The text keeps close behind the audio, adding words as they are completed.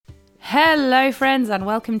Hello friends and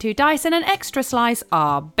welcome to Dyson and Extra Slice,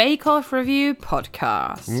 our Bake Off review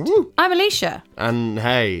podcast. Woo. I'm Alicia. And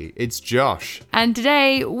hey, it's Josh. And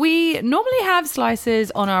today we normally have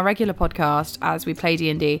slices on our regular podcast as we play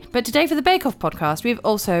D&D, but today for the Bake Off podcast we've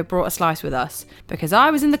also brought a slice with us because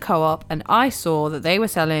I was in the co-op and I saw that they were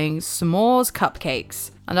selling s'mores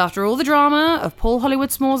cupcakes. And after all the drama of Paul Hollywood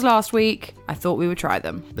s'mores last week, I thought we would try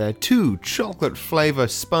them. They're 2 chocolate flavour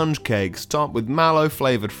sponge cakes topped with mallow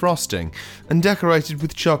flavoured frosting and decorated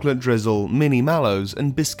with chocolate drizzle, mini mallows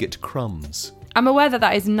and biscuit crumbs. I'm aware that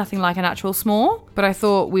that is nothing like an actual s'more, but I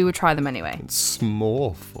thought we would try them anyway. It's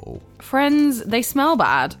s'moreful. Friends, they smell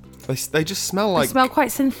bad. They just smell like... They smell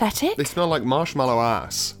quite synthetic. They smell like marshmallow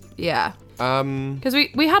ass. Yeah. Because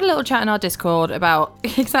we had a little chat in our Discord about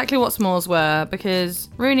exactly what s'mores were, because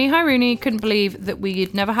Rooney couldn't believe that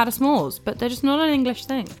we'd never had a s'mores, but they're just not an English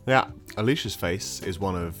thing. Yeah, Alicia's face is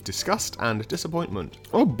one of disgust and disappointment.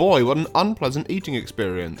 Oh boy, what an unpleasant eating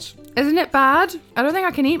experience. Isn't it bad? I don't think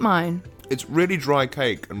I can eat mine. It's really dry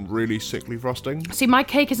cake and really sickly frosting. See, my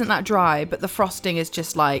cake isn't that dry, but the frosting is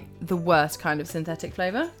just like the worst kind of synthetic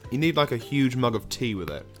flavour. You need like a huge mug of tea with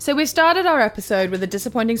it. So we started our episode with a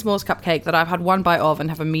disappointing s'mores cupcake that I've had one bite of and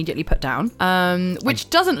have immediately put down, which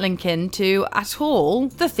doesn't link into at all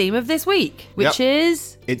the theme of this week, which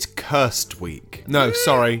is... It's cursed week. No,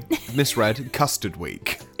 sorry, misread. Custard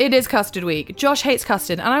week. It is custard week. Josh hates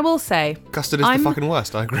custard, and I will say... Custard is the fucking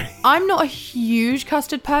worst, I agree. I'm not a huge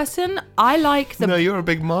custard person. I like the... No, you're a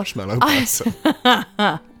big marshmallow person.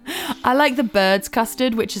 I like the Bird's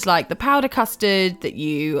custard, which is like the powder custard that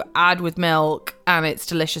you add with milk and it's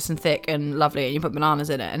delicious and thick and lovely and you put bananas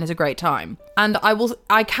in it and it's a great time. And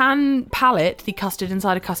I can palate the custard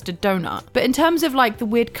inside a custard donut. But in terms of like the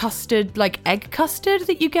weird custard, like egg custard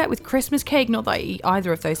that you get with Christmas cake, not that I eat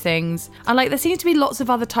either of those things. And like there seems to be lots of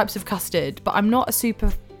other types of custard, but I'm not a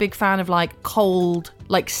super big fan of like cold,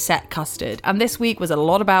 like set custard. And this week was a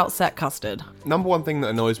lot about set custard. Number one thing that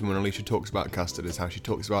annoys me when Alicia talks about custard is how she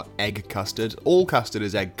talks about egg custard. All custard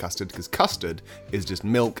is egg custard because custard is just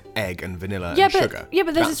milk, egg and vanilla and sugar. Yeah,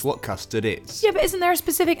 but that's what custard is. Yeah, but isn't there a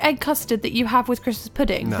specific egg custard that you have with Christmas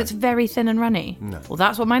pudding that's very thin and runny? No. Well,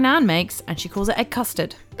 that's what my nan makes and she calls it egg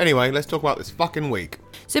custard. Anyway, let's talk about this fucking week.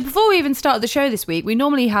 So before we even start the show this week, we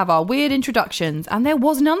normally have our weird introductions and there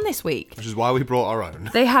was none this week. Which is why we brought our own.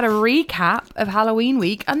 They had a recap of Halloween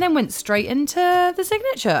week and then went straight into the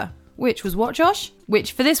signature. Which was what, Josh?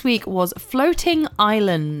 Which for this week was Floating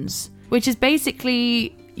Islands, which is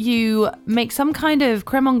basically you make some kind of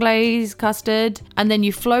creme anglaise custard and then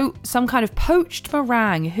you float some kind of poached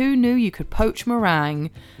meringue. Who knew you could poach meringue?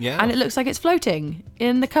 Yeah. And it looks like it's floating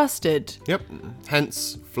in the custard. Yep,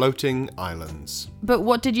 hence Floating Islands. But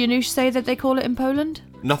what did Janusz say that they call it in Poland?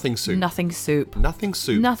 Nothing soup. Nothing soup. Nothing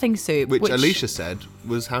soup. Nothing soup. Which Alicia said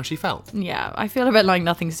was how she felt. Yeah, I feel a bit like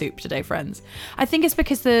nothing soup today, friends. I think it's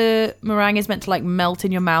because the meringue is meant to like melt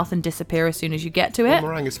in your mouth and disappear as soon as you get to it. Well,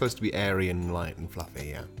 meringue is supposed to be airy and light and fluffy,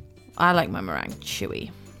 yeah. I like my meringue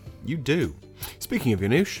chewy. You do. Speaking of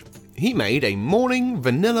Janusz, he made a morning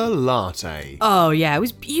vanilla latte. Oh yeah, it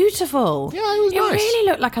was beautiful. Yeah, it was nice. It really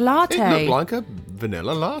looked like a latte. It looked like a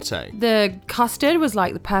vanilla latte. The custard was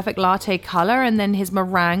like the perfect latte colour and then his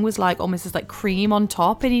meringue was like almost as like cream on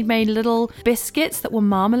top and he'd made little biscuits that were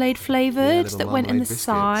marmalade flavoured that went in the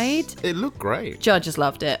side. It looked great. Judges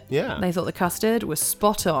loved it. Yeah. They thought the custard was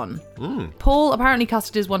spot on. Paul, apparently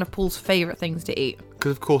custard is one of Paul's favourite things to eat.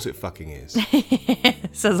 Because of course it fucking is.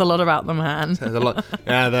 Says a lot about the man. Says a lot.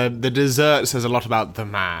 Yeah, the dessert says a lot about the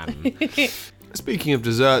man. Speaking of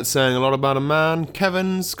dessert saying a lot about a man,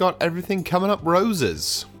 Kevin's got everything coming up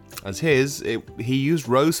roses. As he used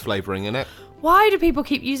rose flavouring in it. Why do people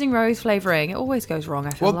keep using rose flavouring? It always goes wrong,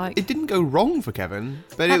 I feel like. It didn't go wrong for Kevin,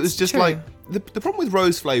 but it was just true. like... The problem with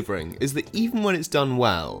rose flavouring is that even when it's done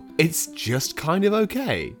well, it's just kind of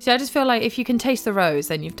okay. See, I just feel like if you can taste the rose,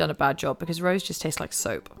 then you've done a bad job because rose just tastes like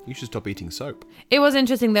soap. You should stop eating soap. It was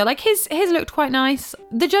interesting though. Like his looked quite nice.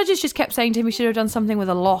 The judges just kept saying to him he should have done something with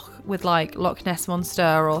like Loch Ness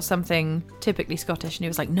Monster or something typically Scottish, and he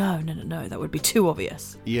was like, no, that would be too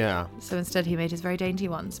obvious. Yeah. So instead he made his very dainty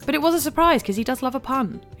ones. But it was a surprise because he does love a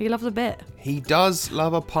pun. He loves a bit. He does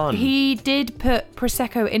love a pun. He did put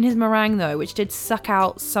Prosecco in his meringue though, which did suck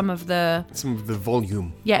out some of the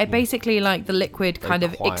volume. Yeah, it basically like the liquid kind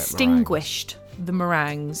of quiet extinguished the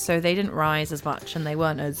meringues, so they didn't rise as much and they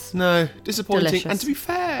weren't as... No, disappointing. Delicious. And to be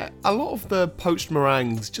fair, a lot of the poached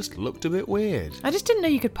meringues just looked a bit weird. I just didn't know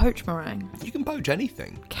you could poach meringue. You can poach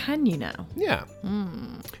anything. Can you now? Yeah.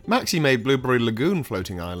 Maxie made Blueberry Lagoon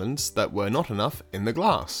floating islands that were not enough in the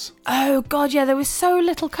glass. Oh, God, yeah, there was so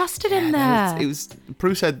little custard in there.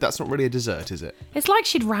 Prue said that's not really a dessert, is it? It's like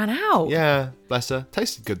she'd ran out. Yeah, bless her.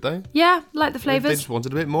 Tasted good though. Yeah, like the They flavours. just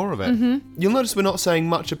wanted a bit more of it. You'll notice we're not saying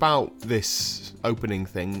much about this opening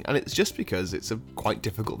thing, and it's just because it's a quite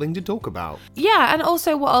difficult thing to talk about. Yeah, and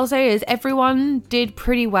also what I'll say is everyone did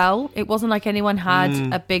pretty well. It wasn't like anyone had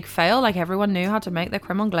a big fail. Like everyone knew how to make their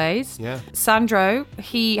creme anglaise. Yeah. Sandro,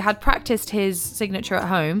 he had practiced his signature at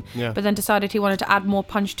home, Yeah. but then decided he wanted to add more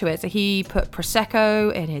punch to it. So he put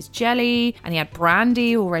Prosecco in his jelly, and he had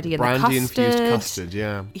brandy already in the custard. Brandy-infused custard,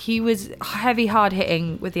 yeah. He was heavy, hard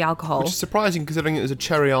hitting with the alcohol. Which is surprising considering it was a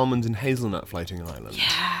cherry almond and hazelnut floating island.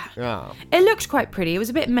 Yeah. It looked quite pretty. It was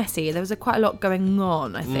a bit messy. There was quite a lot going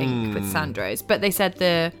on, I think, with Sandro's. But they said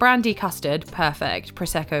the brandy custard, perfect.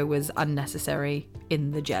 Prosecco was unnecessary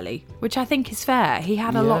in the jelly, which I think is fair. He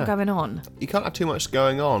had a lot going on. You can't have too much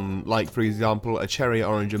going on, like, for example, a cherry,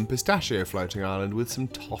 orange and pistachio floating island with some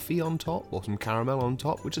toffee on top or some caramel on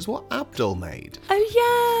top, which is what Abdul made.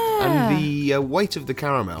 Oh, yeah. And the weight of the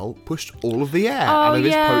caramel pushed all of the air out of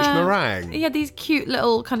his poached meringue. He had these cute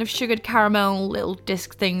little kind of sugared caramel little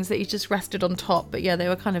disc things that he just rested on top. But yeah, they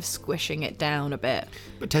were kind of squishing it down a bit.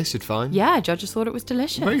 But tasted fine. Yeah, judges thought it was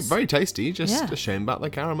delicious. Very, very tasty. Just Yeah. a shame about the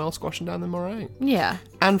caramel squashing down the meringue. Yeah.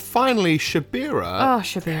 And finally, Shabira, Oh,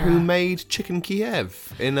 Shabira. who made chicken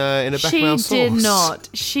Kiev in a bechamel sauce. She did not.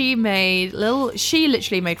 She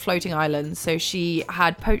literally made floating islands. So she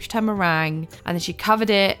had poached her meringue and then she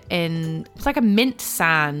covered it in, it's like a mint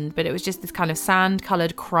sand, but it was just this kind of sand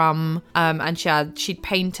coloured crumb. And she'd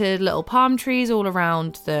painted little palm trees all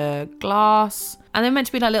around the glass. And they're meant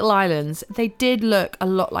to be like little islands. They did look a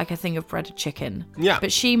lot like a thing of breaded chicken. Yeah.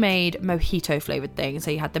 But she made mojito flavoured things.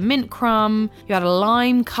 So you had the mint crumb, you had a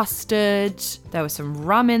lime custard, there was some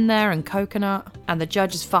rum in there and coconut. And the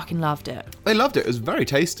judges fucking loved it. They loved it. It was very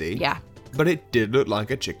tasty. Yeah. But it did look like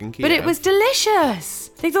a chicken Kiev. But it was delicious.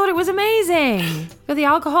 They thought it was amazing. Got the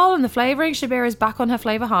alcohol and the flavouring. Shabira's back on her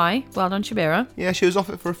flavour high. Well done, Shabira. Yeah, she was off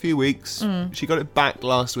it for a few weeks. She got it back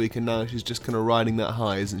last week and now she's just kind of riding that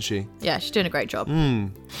high, isn't she? Yeah, she's doing a great job.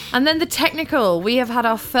 And then the technical. We have had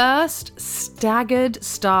our first staggered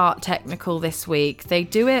start technical this week. They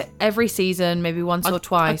do it every season, maybe once or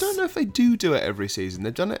twice. I don't know if they do it every season.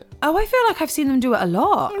 They've done it. Oh, I feel like I've seen them do it a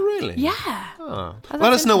lot. Oh, really? Yeah. Oh. that's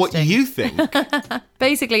Let us know what interesting. you think.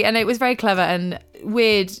 Basically, and it was very clever and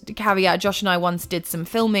weird caveat. Josh and I once did some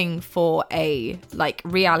filming for a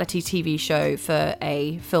reality TV show for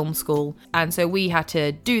a film school. And so we had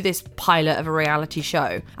to do this pilot of a reality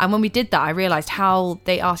show. And when we did that, I realized how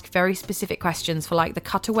they ask very specific questions for the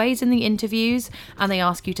cutaways in the interviews. And they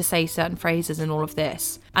ask you to say certain phrases and all of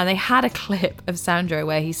this. And they had a clip of Sandro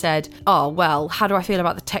where he said, oh, well, how do I feel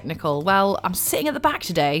about the technical? Well, I'm sitting at the back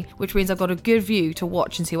today, which means I've got a good view to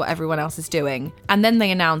watch and see what everyone else is doing. And then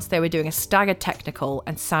they announced they were doing a staggered technical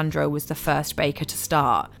and Sandro was the first baker to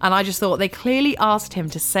start. And I just thought they clearly asked him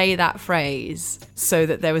to say that phrase so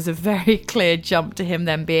that there was a very clear jump to him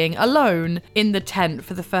then being alone in the tent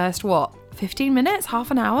for the first, 15 minutes?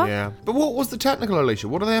 Half an hour? Yeah. But what was the technical, Alicia?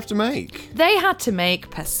 What do they have to make? They had to make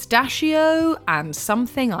pistachio and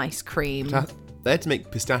something ice cream. They had to make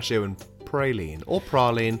pistachio and praline or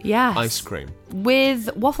praline Yes. ice cream.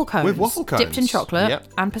 With waffle cones. With waffle cones. Dipped in chocolate Yep.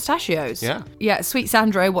 and pistachios. Yeah. Yeah, Sweet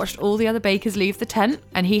Sandro watched all the other bakers leave the tent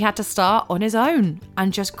and he had to start on his own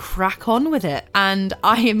and just crack on with it. And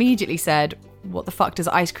I immediately said, what the fuck does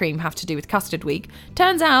ice cream have to do with custard week?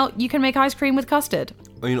 Turns out you can make ice cream with custard.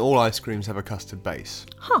 I mean, all ice creams have a custard base.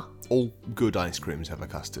 Huh. All good ice creams have a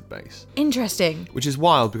custard base. Interesting. Which is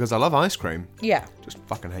wild because I love ice cream. Yeah. Just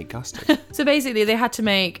fucking hate custard. So basically they had to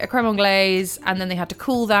make a creme anglaise and then they had to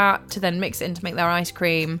cool that to then mix it in to make their ice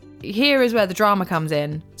cream. Here is where the drama comes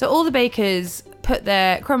in. So all the bakers put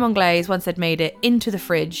their creme anglaise, once they'd made it, into the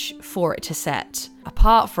fridge for it to set.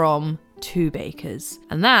 Apart from 2 bakers.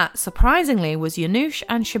 And that, surprisingly, was Yanush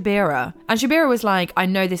and Shabira. And Shabira was like, I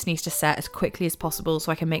know this needs to set as quickly as possible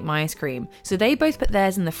so I can make my ice cream. So they both put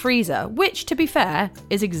theirs in the freezer, which, to be fair,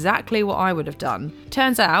 is exactly what I would have done.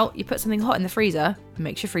 Turns out, you put something hot in the freezer, it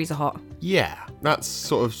makes your freezer hot. Yeah, that's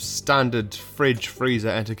sort of standard fridge-freezer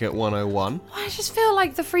etiquette 101. I just feel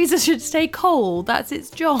like the freezer should stay cold. That's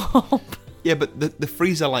its job. Yeah, but the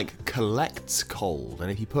freezer collects cold, and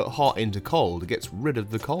if you put hot into cold, it gets rid of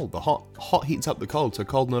the cold. The hot heats up the cold, so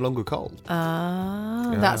cold no longer cold.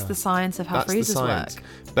 That's the science of how That's the freezers science. work.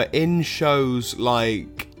 But in shows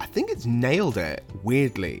like, I think it's nailed it,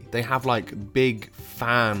 weirdly. They have like big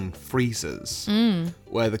fan freezers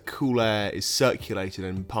where the cool air is circulated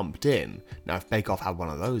and pumped in. Now, if Bake Off had one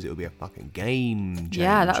of those, it would be a fucking game changer.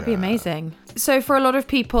 Yeah, that would be amazing. So for a lot of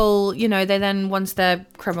people, you know, they then, once their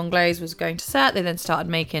creme anglaise was going to set, they then started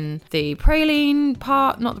making the praline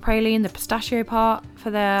part, not the praline, the pistachio part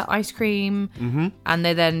for their ice cream. Mm-hmm. And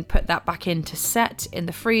they then put that back in to set in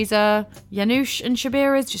the freezer. Janusz and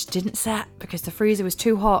Shabira's just didn't set because the freezer was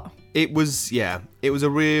too hot. It was a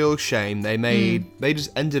real shame. They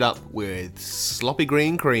just ended up with sloppy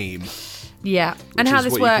green cream. Yeah. Which and how is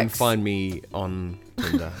this what works. you can find me on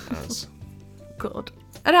Tinder as. God.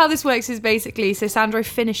 And how this works is basically, so Sandro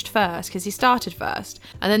finished first because he started first.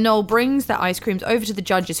 And then Noel brings the ice creams over to the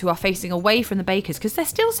judges who are facing away from the bakers because there's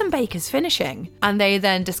still some bakers finishing. And they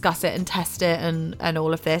then discuss it and test it and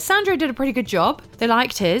all of this. Sandro did a pretty good job. They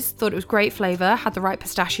liked his, thought it was great flavour, had the right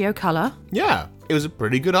pistachio colour. Yeah, it was a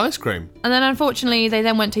pretty good ice cream. And then unfortunately, they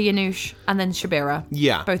then went to Janusz and then Shabira.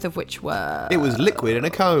 Yeah. Both of which were... It was liquid in a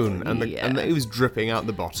cone and it was dripping out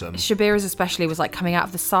the bottom. Shabira's especially was like coming out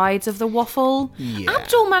of the sides of the waffle. Yeah.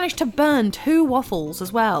 Abdul managed to burn 2 waffles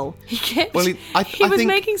as well. He was think-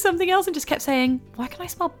 making something else and just kept saying, "Why can I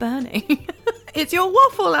smell burning?" It's your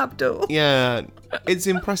waffle, Abdul. Yeah, it's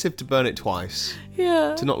impressive to burn it twice.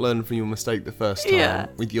 Yeah. To not learn from your mistake the first time Yeah.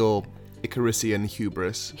 with your Icarusian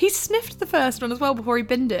hubris. He sniffed the first one as well before he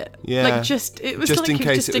binned it. Yeah. Like it was just like in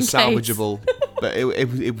case just it was in case. salvageable. But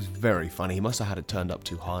it was very funny. He must have had it turned up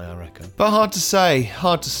too high, I reckon. But hard to say.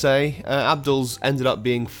 Abdul's ended up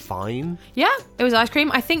being fine. Yeah, it was ice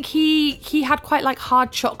cream. I think he had quite like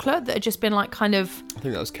hard chocolate that had just been like kind of... I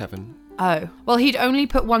think that was Kevin. Oh. Well, he'd only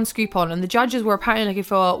put 1 scoop on and the judges were apparently looking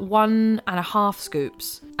for 1.5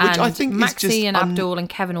 scoops. Which I think is Maxi just and Abdul and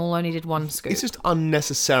Kevin all only did 1 scoop. It's just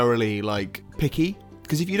unnecessarily, picky.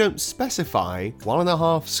 Because if you don't specify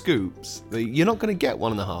 1.5 scoops, you're not going to get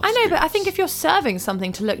 1.5 I know, but I think if you're serving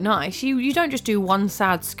something to look nice, you don't just do 1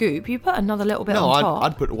 sad scoop. You put another little bit on top.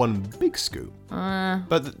 I'd put 1 big scoop.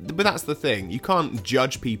 But that's the thing. You can't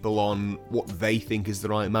judge people on what they think is the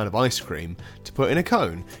right amount of ice cream to put in a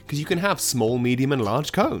cone. Because you can have small, medium and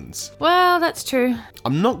large cones. Well, that's true.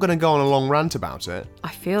 I'm not going to go on a long rant about it. I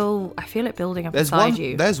feel it building up inside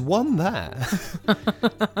you. There's one there.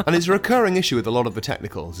 And it's a recurring issue with a lot of the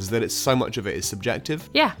technicals, is that so much of it is subjective.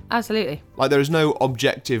 Yeah, absolutely. Like, there is no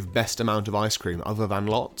objective best amount of ice cream other than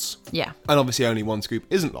lots. Yeah. And obviously only 1 scoop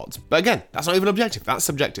isn't lots. But again, that's not even objective. That's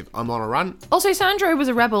subjective. I'm on a rant. Also, Sandro was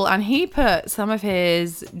a rebel and he put some of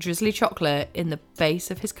his drizzly chocolate in the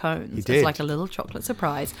base of his cones. He did. As like a little chocolate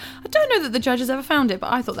surprise. I don't know that the judges ever found it,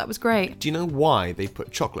 but I thought that was great. Do you know why they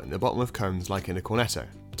put chocolate in the bottom of cones like in a cornetto?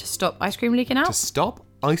 To stop ice cream leaking out? To stop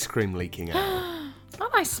ice cream leaking out.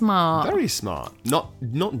 Aren't I smart? Very smart.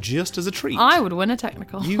 Not just as a treat. I would win a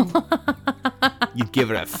technical. You'd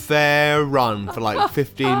give it a fair run for like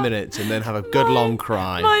 15 minutes and then have a good long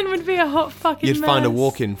cry. Mine would be a hot fucking You'd mess. find a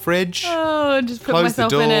walk-in fridge. Oh, and just put close the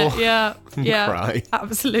myself in it. door, Yeah. and Yeah. cry.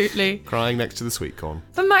 Absolutely. Crying next to the sweet corn.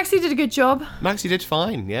 But Maxie did a good job. Maxie did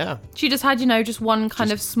fine, yeah. She just had, just one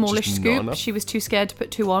kind of smallish just not scoop. enough. She was too scared to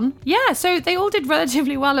put 2 on. Yeah, so they all did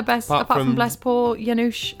relatively well, apart from bless poor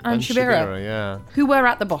Janusz and Shabira, yeah. who were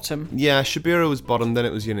at the bottom. Yeah, Shabira was bottom, then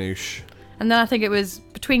it was Janusz. And then I think it was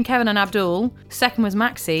between Kevin and Abdul, second was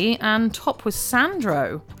Maxi, and top was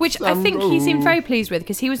Sandro, which I think he seemed very pleased with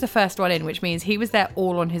because he was the first one in, which means he was there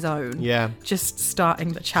all on his own. Yeah. Just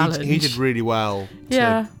starting the challenge. He did really well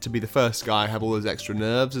Yeah. to be the first guy, have all those extra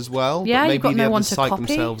nerves as well. Yeah, but maybe you've got they no had one to to psych copy.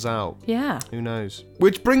 themselves out. Yeah. Who knows?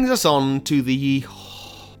 Which brings us on to the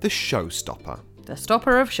showstopper. The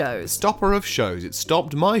stopper of shows. Stopper of shows. It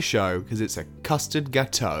stopped my show because it's a custard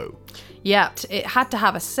gâteau. Yeah, it had to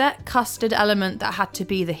have a set custard element that had to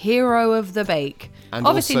be the hero of the bake. And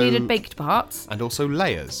Obviously also- needed baked parts. And also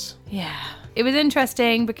layers. Yeah. It was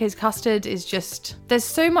interesting because custard is just... There's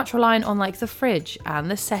so much reliant on like the fridge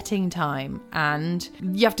and the setting time. And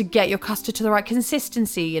you have to get your custard to the right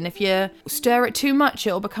consistency. And if you stir it too much,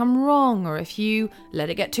 it'll become wrong. Or if you let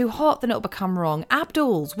it get too hot, then it'll become wrong.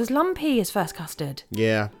 Abdul's was lumpy, his first custard.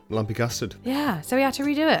 Yeah, lumpy custard. Yeah, so he had to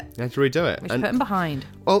redo it. You had to redo it. Which put him behind.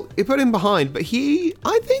 Well, he put him behind, but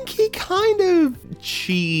I think he kind of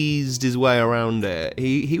cheesed his way around it.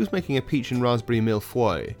 He was making a peach and raspberry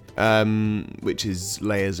millefeuille, which is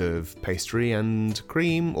layers of pastry and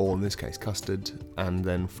cream, or in this case custard, and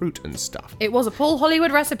then fruit and stuff. It was a Paul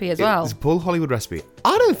Hollywood recipe as well. It's a Paul Hollywood recipe.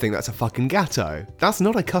 I don't think that's a fucking gâteau. That's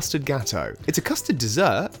not a custard gâteau. It's a custard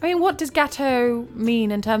dessert. I mean, what does gâteau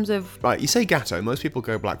mean in terms of... Right, you say gâteau, most people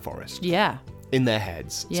go Black Forest. Yeah. in their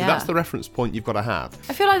heads. Yeah. So that's the reference point you've got to have.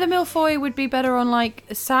 I feel like the mille-feuille would be better on like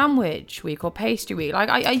a sandwich week or pastry week.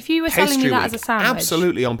 Like if you were selling me that as a sandwich.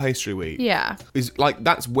 Absolutely on pastry week. Yeah. Is like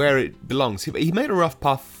that's where it belongs. He made a rough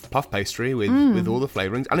puff pastry with all the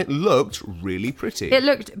flavourings, and it looked really pretty. It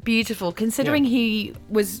looked beautiful, considering he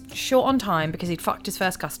was short on time because he'd fucked his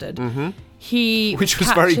first custard. Which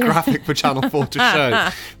was very graphic for Channel 4 to show,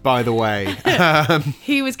 by the way.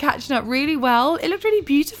 He was catching up really well. It looked really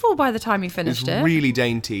beautiful by the time he finished it. Really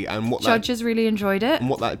dainty, and what Judges really enjoyed it. And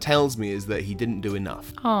what that tells me is that he didn't do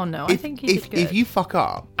enough. Oh no, I think he did good. If you fuck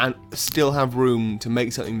up and still have room to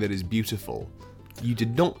make something that is beautiful,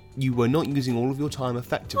 you were not using all of your time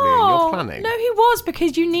effectively in your planning. No, he was,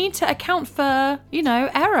 because you need to account for,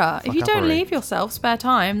 error. If you don't leave yourself spare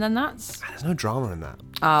time, then that's... There's no drama in that.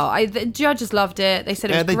 Oh, the judges loved it. They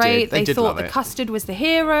said it was great. They thought the custard was the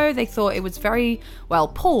hero. They thought it was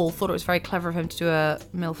Paul thought it was very clever of him to do a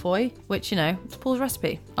millefeuille, which, it's Paul's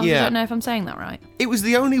recipe. I don't know if I'm saying that right. It was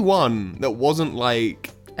the only one that wasn't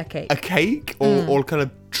like... A cake or kind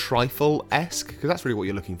of trifle-esque, because that's really what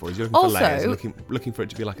you're looking for. Is you're looking for layers, looking for it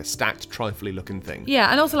to be like a stacked trifle-y looking thing. Yeah,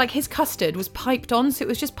 and also like his custard was piped on, so it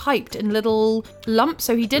was just piped in little lumps,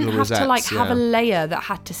 so he didn't have to have a layer that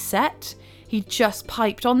had to set. He just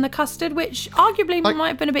piped on the custard, which arguably might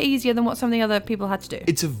have been a bit easier than what some of the other people had to do.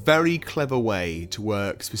 It's a very clever way to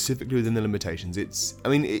work specifically within the limitations. It's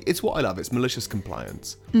what I love. It's malicious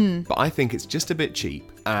compliance. But I think it's just a bit cheap,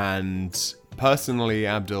 and personally,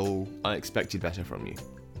 Abdul, I expected better from you.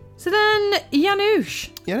 So then,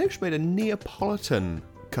 Janusz made a Neapolitan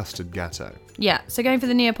custard gatto. Yeah, so going for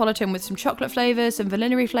the Neapolitan with some chocolate flavours, some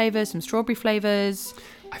vanilla flavours, some strawberry flavours.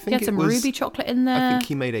 I think he had some ruby chocolate in there. I think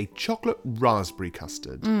he made a chocolate raspberry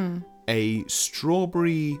custard, a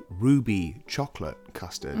strawberry ruby chocolate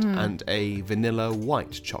custard, and a vanilla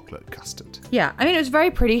white chocolate custard. Yeah, I mean, it was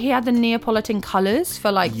very pretty. He had the Neapolitan colours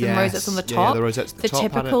for the rosettes on the top. Yeah, the rosettes at the top. The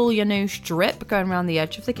typical Janusz drip going around the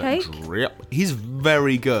edge of the cake. Drip. He's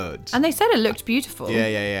very good. And they said it looked beautiful.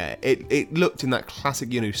 Yeah. It looked in that classic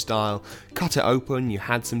Janusz style. Cut it open, you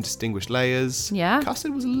had some distinguished layers. Yeah.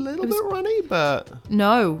 Custard was a little bit runny, but...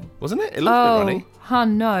 No. Wasn't it? It looked a bit runny.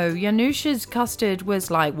 No. Janusz's custard was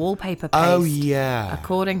like wallpaper paste. Oh, yeah.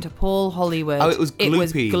 According to Paul Hollywood. Oh, it was gloopy. It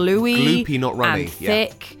was gluey. Gloopy, not runny. And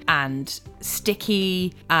thick and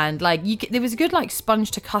sticky. And there was a good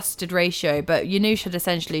sponge to custard ratio, but Janusz had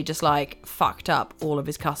essentially just fucked up all of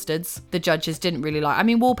his custards. The judges didn't really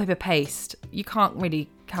wallpaper paste. You can't really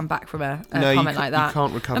come back from a comment like that. You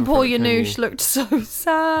can't recover. And poor Janusz looked so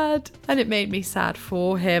sad. And it made me sad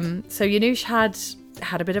for him. So Janusz had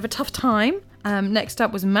a bit of a tough time. Next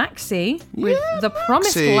up was Maxi with the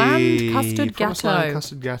Promised Land Custard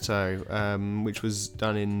Gatto, which was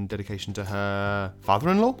done in dedication to her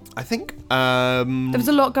father-in-law, I think. There was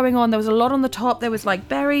a lot going on. There was a lot on the top. There was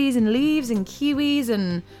berries and leaves and kiwis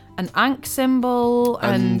and an Ankh symbol.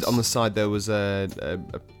 And on the side there was a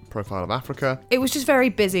profile of Africa. It was just very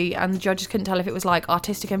busy, and the judges couldn't tell if it was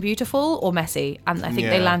artistic and beautiful or messy, and I think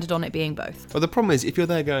they landed on it being both. Well, the problem is, if you're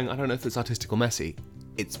there going, I don't know if it's artistic or messy,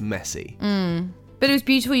 it's messy. But it was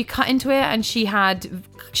beautiful. You cut into it, and she had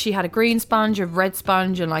a green sponge, a red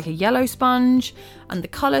sponge, and a yellow sponge, and the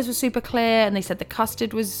colours were super clear, and they said the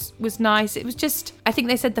custard was nice. It was just, I think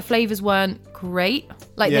they said the flavours weren't great.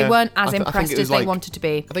 They weren't as impressed as they wanted to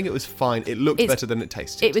be. I think it was fine. It looked better than it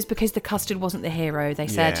tasted. It was because the custard wasn't the hero, they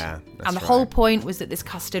said. Yeah, and the whole point was that this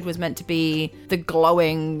custard was meant to be the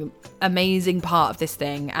glowing, amazing part of this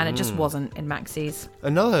thing, and it just wasn't in Maxi's.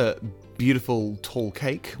 Another beautiful tall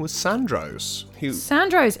cake was Sandro's.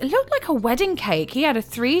 Sandro's. It looked like a wedding cake. He had a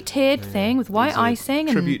 3-tiered thing with white icing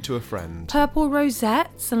and tribute to a friend. Purple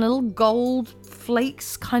rosettes and little gold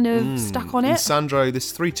flakes kind of stuck on it. And Sandro,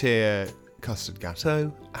 this 3-tier custard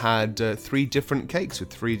gatto, had 3 different cakes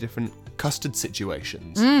with 3 different custard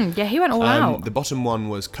situations. Yeah, he went all out. The bottom one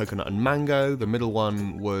was coconut and mango. The middle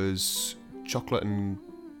one was chocolate and...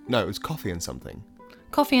 No, it was coffee and something.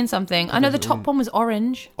 Coffee and something. I know the top one was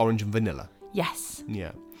orange. Orange and vanilla. Yes.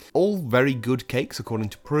 Yeah. All very good cakes, according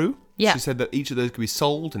to Prue. Yeah. She said that each of those could be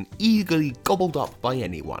sold and eagerly gobbled up by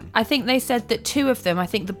anyone. I think they said that 2 of them, I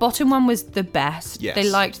think the bottom one was the best. Yes. They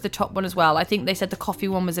liked the top one as well. I think they said the coffee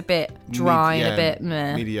one was a bit dry and a bit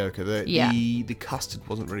meh. Mediocre. The custard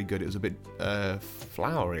wasn't very good. It was a bit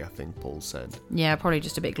floury, I think Paul said. Yeah, probably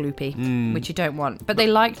just a bit gloopy, which you don't want. But they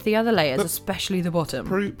liked the other layers, especially the bottom.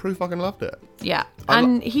 Prue fucking loved it. Yeah.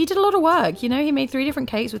 And he did a lot of work. He made 3 different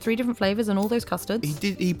cakes with 3 different flavours and all those custards.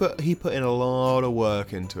 He put in a lot of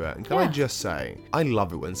work into it. And Can I just say, I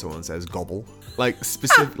love it when someone says gobble. Like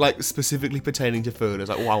specifically pertaining to food. It's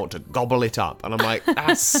like, oh, I want to gobble it up. And I'm like,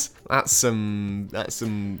 that's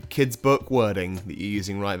some kids' book wording that you're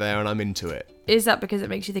using right there, and I'm into it. Is that because it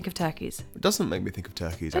makes you think of turkeys? It doesn't make me think of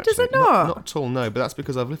turkeys, Does it not? Not at all, no. But that's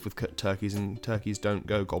because I've lived with turkeys, and turkeys don't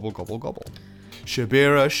go gobble, gobble, gobble.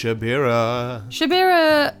 Shabira.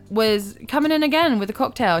 Shabira was coming in again with a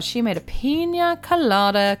cocktail. She made a pina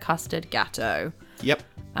colada custard gatto. Yep.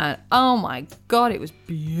 And oh my God, it was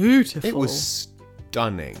beautiful. It was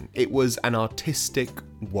stunning. It was an artistic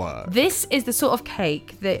work. This is the sort of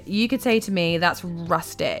cake that you could say to me, that's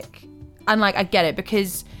rustic. And like, I get it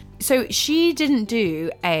because... So she didn't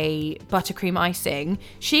do a buttercream icing.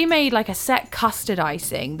 She made like a set custard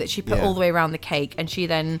icing that she put all the way around the cake, and she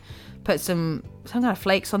then put some kind of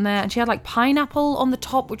flakes on there, and she had like pineapple on the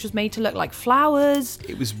top, which was made to look like flowers.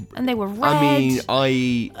 It was, and they were red. I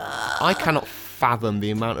mean, I cannot fathom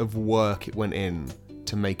the amount of work it went in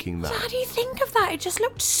to making that. How do you think of that? It just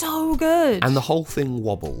looked so good. And the whole thing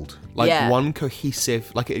wobbled like one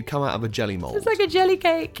cohesive, like it had come out of a jelly mold. It's like a jelly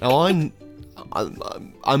cake. Now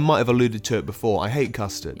I might have alluded to it before. I hate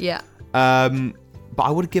custard. Yeah. But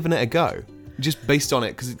I would have given it a go, just based on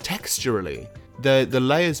it, because texturally, the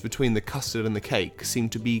layers between the custard and the cake seem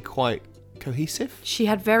to be quite cohesive. She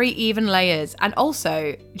had very even layers, and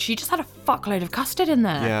also she just had a fuckload of custard in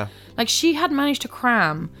there. Yeah. Like she had managed to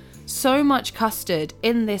cram so much custard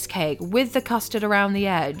in this cake with the custard around the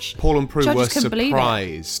edge. Paul and Prue were Judges couldn't believe it.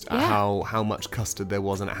 surprised at how much custard there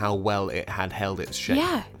was and at how well it had held its shape.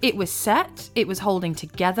 Yeah, it was set, it was holding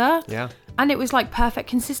together. Yeah. And it was like perfect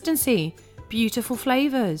consistency, beautiful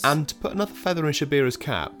flavours. And to put another feather in Shabira's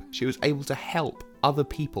cap, she was able to help other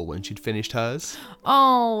people when she'd finished hers.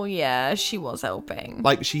 Oh yeah, she was helping.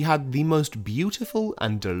 Like, she had the most beautiful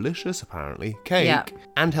and delicious, apparently, cake,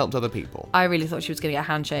 and helped other people. I really thought she was going to get a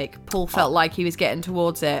handshake. Paul felt like he was getting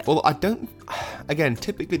towards it. Well, again,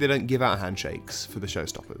 typically they don't give out handshakes for the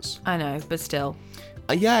showstoppers. I know, but still.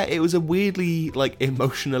 Yeah, it was a weirdly, like,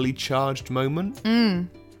 emotionally charged moment.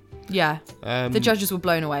 Yeah. The judges were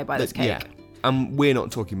blown away by this cake. Yeah. And we're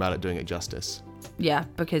not talking about it doing it justice. Yeah,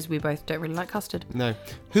 because we both don't really like custard. No.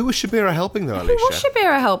 Who was Shabira helping, though, Alicia? Who was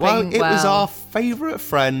Shabira helping? Well, it was our favourite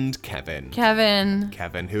friend, Kevin.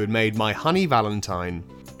 Kevin, who had made my honey Valentine.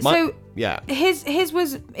 His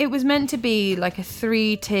was meant to be like a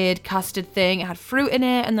 3-tiered custard thing. It had fruit in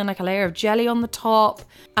it and then like a layer of jelly on the top.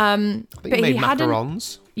 I think he made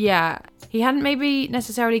macarons. Yeah. He hadn't maybe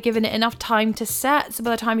necessarily given it enough time to set. So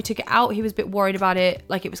by the time he took it out, he was a bit worried about it.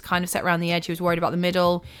 Like it was kind of set around the edge. He was worried about the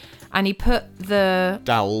middle. And he put the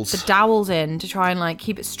dowels in to try and like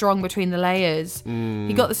keep it strong between the layers.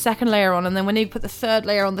 He got the second layer on, and then when he put the third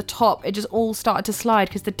layer on the top, it just all started to slide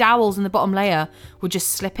because the dowels in the bottom layer were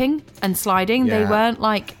just slipping and sliding. Yeah. They weren't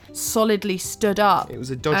like solidly stood up. It was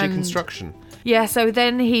a dodgy construction. Yeah, so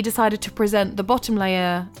then he decided to present the bottom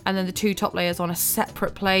layer and then the 2 top layers on a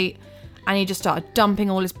separate plate. And he just started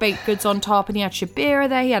dumping all his baked goods on top. And he had Shabira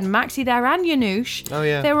there, he had Maxi there, and Yanush. Oh,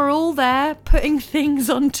 yeah. They were all there putting things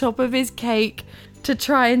on top of his cake to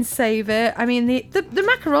try and save it. I mean, the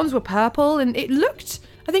macarons were purple, and it looked,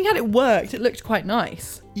 I think had it worked, it looked quite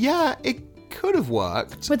nice. Yeah, it could have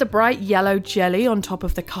worked. With the bright yellow jelly on top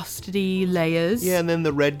of the custardy layers. Yeah, and then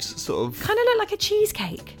the red sort of... Kind of looked like a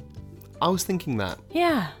cheesecake. I was thinking that.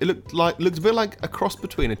 Yeah. It looked a bit like a cross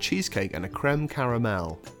between a cheesecake and a creme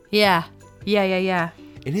caramel. Yeah.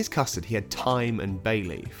 In his custard, he had thyme and bay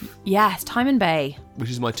leaf. Yes, thyme and bay. Which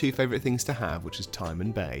is my 2 favourite things to have, which is thyme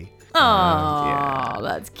and bay. Oh,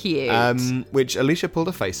 that's cute. Which Alicia pulled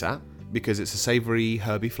a face at because it's a savoury,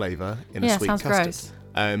 herby flavour in a sweet sounds custard.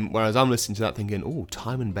 Gross. Whereas I'm listening to that thinking, oh,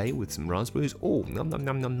 thyme and bay with some raspberries. Oh, nom nom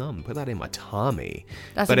nom nom nom. Put that in my tummy.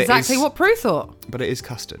 That's exactly what Prue thought. But it is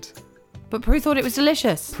custard. But Prue thought it was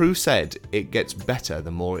delicious. Prue said it gets better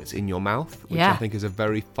the more it's in your mouth, which I think is a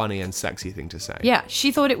very funny and sexy thing to say. Yeah,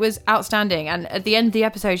 she thought it was outstanding. And at the end of the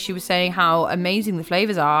episode, she was saying how amazing the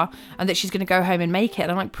flavours are and that she's going to go home and make it.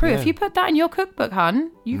 And I'm like, Prue, if you put that in your cookbook,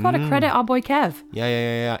 hun, you got to credit our boy Kev.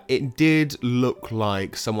 Yeah. It did look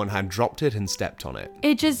like someone had dropped it and stepped on it.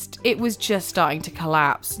 It was just starting to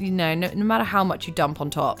collapse. You know, no matter how much you dump on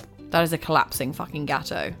top. That is a collapsing fucking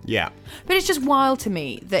gatto. Yeah. But it's just wild to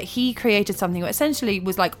me that he created something that essentially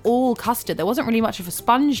was like all custard. There wasn't really much of a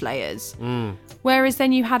sponge layers. Whereas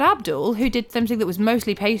then you had Abdul, who did something that was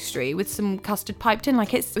mostly pastry with some custard piped in.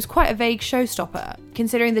 Like it was quite a vague showstopper,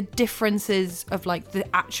 considering the differences of like the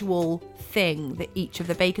actual thing that each of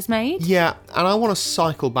the bakers made. Yeah, and I want to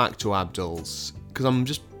cycle back to Abdul's because I'm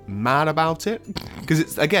just mad about it. Because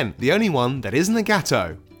it's, again, the only one that isn't a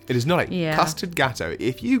gatto. It is not a custard gatto.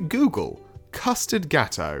 If you Google custard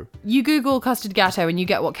gatto. You Google custard gatto and you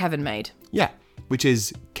get what Kevin made. Yeah, which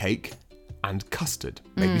is cake and custard.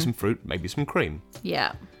 Maybe some fruit, maybe some cream.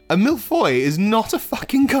 Yeah. A millefeuille is not a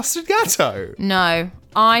fucking custard gatto. No,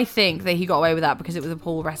 I think that he got away with that because it was a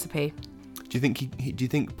Paul recipe. Do you think do you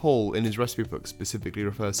think Paul in his recipe book specifically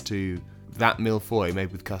refers to that millefeuille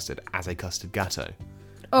made with custard as a custard gatto?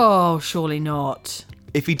 Oh, surely not.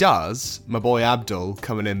 If he does, my boy Abdul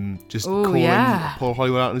coming in just Ooh, calling yeah. Paul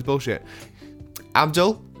Hollywood out on his bullshit.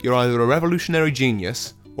 Abdul, you're either a revolutionary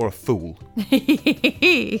genius or a fool.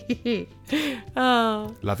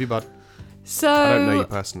 Oh. Love you, bud. So I don't know you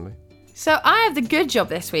personally. So I have the good job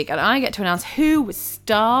this week, and I get to announce who was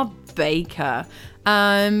Star Baker.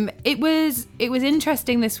 It was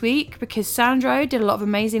interesting this week because Sandro did a lot of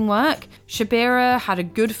amazing work. Shabira had a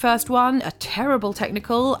good first one, a terrible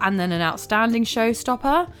technical, and then an outstanding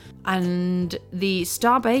showstopper. And the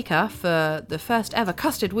Star Baker for the first ever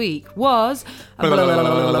custard week was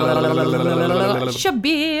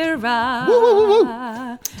Shabira. Woo, woo, woo,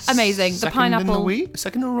 woo. Amazing. Second the pineapple. in the week?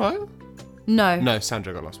 Second in a row? No,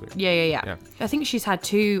 Sandra got last week. Yeah. I think she's had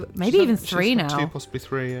two, maybe She's even had- three she's now. had two, possibly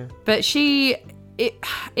three, yeah. But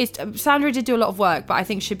Sandra did do a lot of work, but I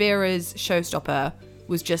think Shabira's showstopper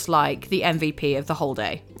was just like the MVP of the whole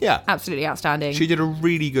day. Yeah. Absolutely outstanding. She did a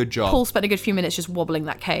really good job. Paul spent a good few minutes just wobbling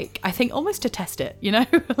that cake. I think almost to test it, you know?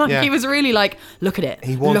 Like Yeah. he was really like, look at it.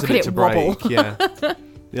 He wanted look at it to wobble. break, yeah.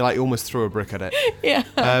 He like almost threw a brick at it. Yeah.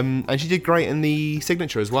 And she did great in the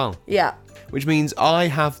signature as well. Yeah. Which means I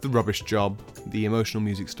have the rubbish job. The emotional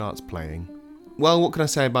music starts playing. Well, what can I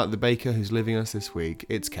say about the baker who's leaving us this week?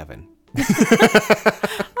 It's Kevin.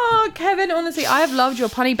 Oh, Kevin, honestly, I have loved your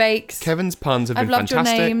punny bakes. Kevin's puns have I've been loved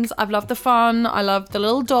fantastic. your names. I've loved the fun. I loved the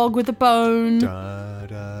little dog with the bone. Da,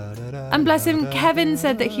 da, da, da, And bless him, da, Kevin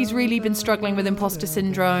said that he's really been struggling with imposter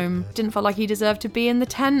syndrome. Didn't feel like he deserved to be in the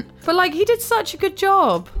tent. But like, he did such a good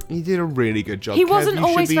job. He did a really good job. He Kev, wasn't you should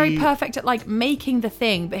always very be- perfect at like making the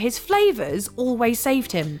thing, but his flavours always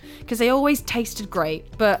saved him because they always tasted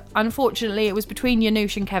great. But unfortunately, it was between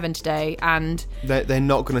Yanush and Kevin today, and They're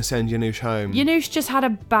not going to send Yanush home. Yanush just had a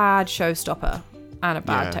bad showstopper and a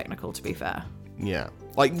bad Yeah. technical, to be fair. Yeah.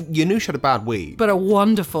 Like, Yanush had a bad week. But a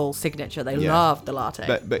wonderful signature. They Yeah. loved the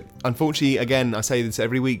latte. But unfortunately, again, I say this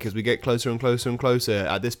every week as we get closer and closer and closer.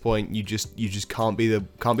 At this point, you just can't be the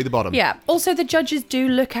bottom. Yeah. Also, the judges do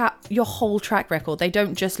look at your whole track record. They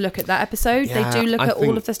don't just look at that episode. Yeah, they do look I at all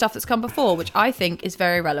think- of the stuff that's come before, which I think is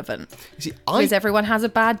very relevant. You see, Because everyone has a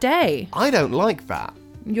bad day. I don't like that.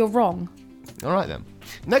 You're wrong. All right then.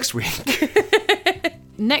 Next week,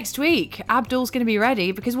 Next week, Abdul's going to be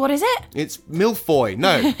ready because what is it? it's millefeuille.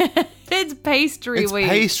 No, It's pastry it's week.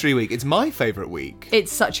 pastry week. It's my favourite week.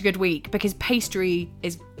 It's such a good week because pastry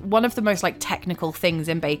is one of the most like technical things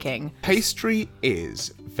in baking. Pastry is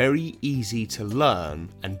very easy to learn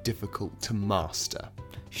and difficult to master.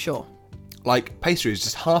 Sure. Like, pastry is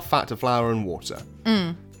just half fat to flour and water.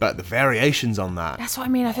 But the variations on that. That's what I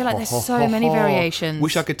mean. I feel like there's so many variations.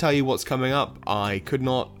 Wish I could tell you what's coming up. I could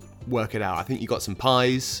not work it out. I think you got some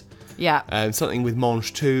pies, Yeah. something with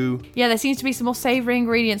mange too, Yeah, there seems to be some more savoury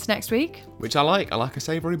ingredients next week. which I like. I like a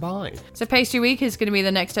savoury pie. So Pastry Week is going to be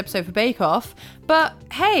the next episode for Bake Off. But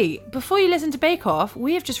hey, before you listen to Bake Off,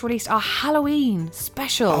 we have just released our Halloween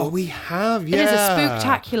special. Oh, we have, yeah. It is a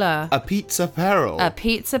spooktacular. A pizza peril. A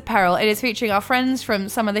pizza peril. It is featuring our friends from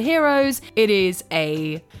Some of the Heroes. It is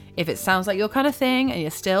a if it sounds like your kind of thing and you're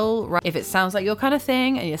still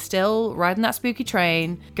riding that spooky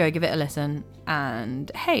train, go give it a listen.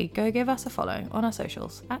 And hey, go give us a follow on our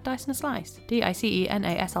socials at Dice and a Slice.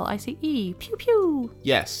 DICENASLICE. Pew pew.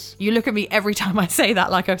 Yes. You look at me every time I say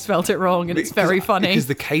that like I've spelt it wrong, and it's very funny. Because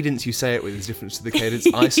the cadence you say it with is different to the cadence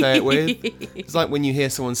I say it with. It's like when you hear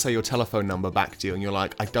someone say your telephone number back to you and you're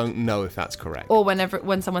like, I don't know if that's correct. Or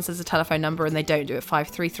when someone says a telephone number and they don't do it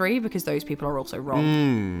 533, because those people are also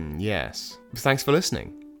wrong. Yes. Thanks for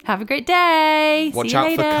listening. Have a great day. Watch See you out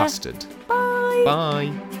later. for custard. Bye.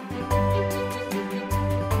 Bye.